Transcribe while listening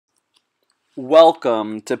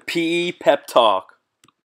Welcome to PE Pep Talk.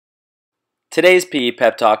 Today's PE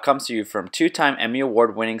Pep Talk comes to you from two-time Emmy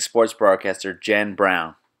Award-winning sports broadcaster Jenn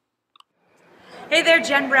Brown. Hey there,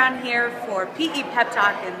 Jenn Brown here for PE Pep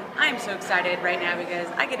Talk, and I'm so excited right now because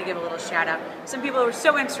I get to give a little shout out to some people who were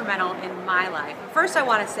so instrumental in my life. First, I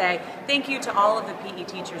want to say thank you to all of the PE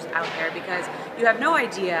teachers out there because you have no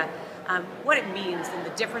idea what it means and the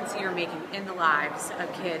difference you're making in the lives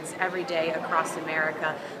of kids every day across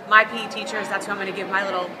America. My PE teachers, that's who I'm going to give my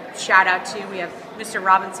little shout out to. We have Mr.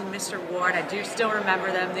 Robinson, Mr. Ward. I do still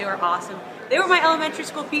remember them. They were awesome. They were my elementary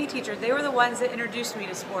school PE teachers. They were the ones that introduced me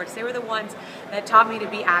to sports. They were the ones that taught me to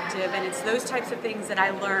be active, and it's those types of things that I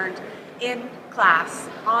learned in class,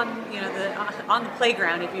 on on the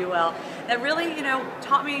playground, if you will, that really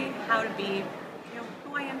taught me how to be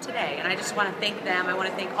who I am today. And I just want to thank them. I want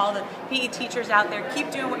to thank all the PE teachers out there.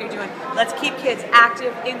 Keep doing what you're doing. Let's keep kids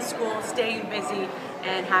active in school, staying busy,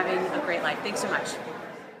 and having a great life. Thanks so much.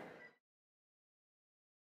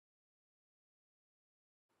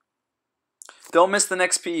 Don't miss the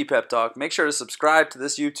next PE Pep Talk. Make sure to subscribe to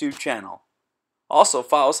this YouTube channel. Also,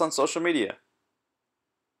 follow us on social media.